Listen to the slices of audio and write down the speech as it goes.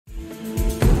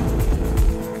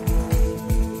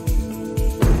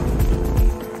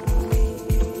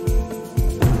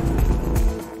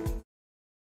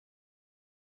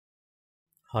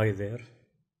Hi there.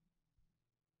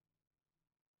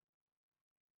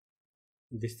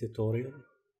 In this tutorial,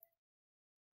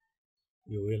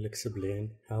 we will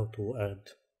explain how to add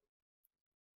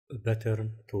a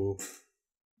pattern to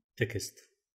text.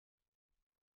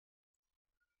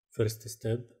 First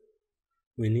step,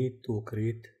 we need to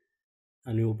create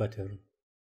a new pattern.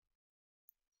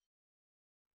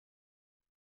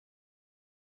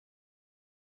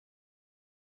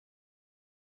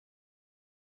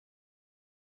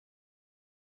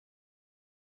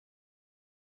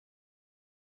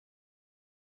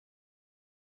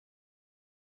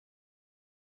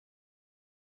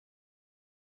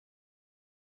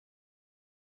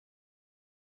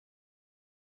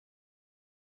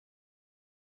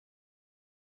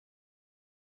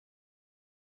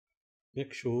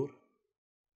 Make sure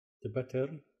the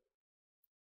pattern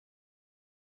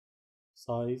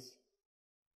size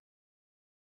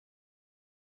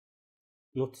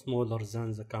not smaller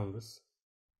than the canvas.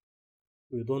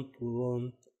 We don't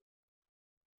want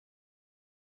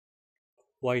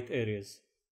white areas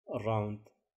around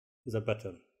the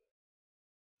pattern.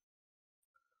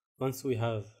 Once we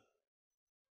have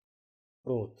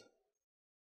wrote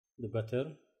the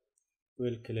pattern,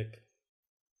 we'll click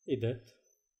Edit,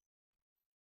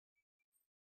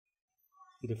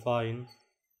 Define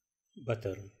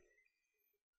Pattern.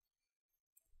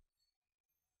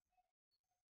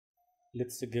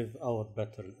 Let's give our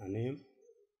pattern a name.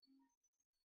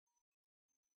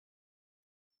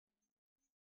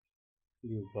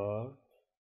 Leopard.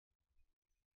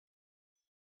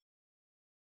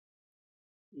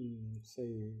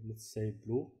 Let's say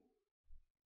blue.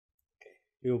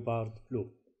 Okay, leopard blue.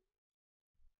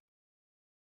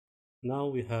 Now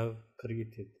we have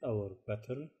created our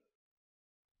pattern.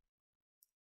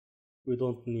 We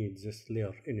don't need this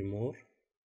layer anymore,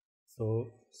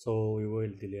 so we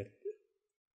will delete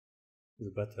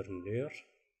the pattern layer.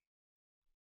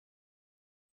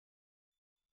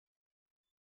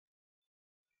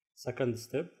 Second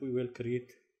step, we will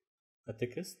create a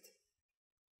text.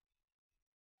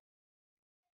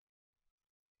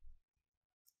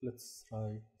 Let's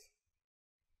write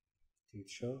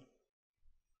teacher.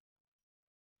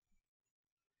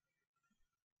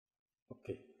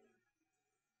 Okay.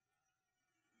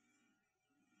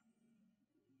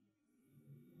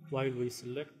 While we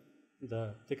select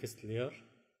the text layer,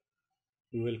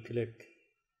 we will click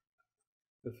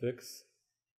Effects,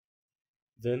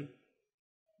 then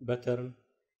Pattern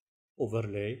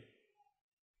Overlay,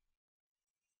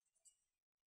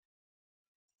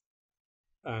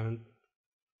 and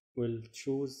we'll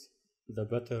choose the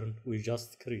pattern we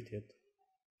just created.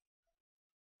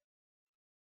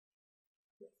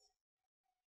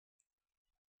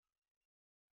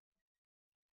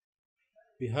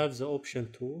 We have the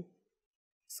option to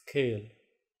scale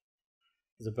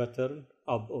the pattern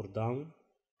up or down.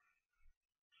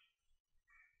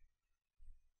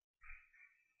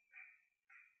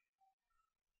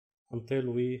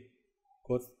 Until we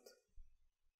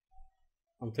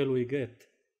get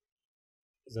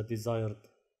the desired.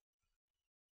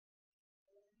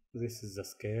 This is the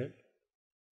scale.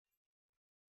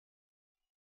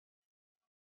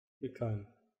 We can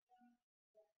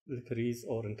decrease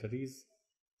or increase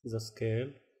the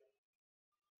scale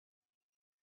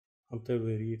until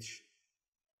we reach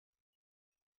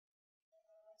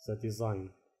the design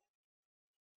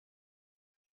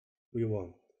we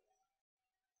want.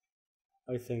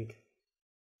 I think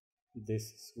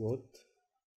this is good,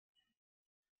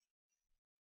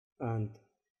 and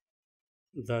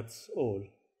that's all.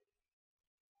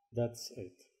 That's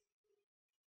it.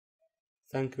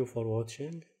 Thank you for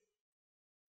watching.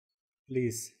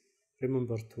 Please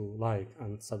remember to like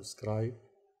and subscribe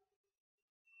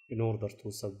in order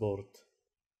to support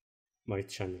my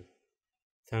channel.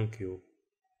 Thank you.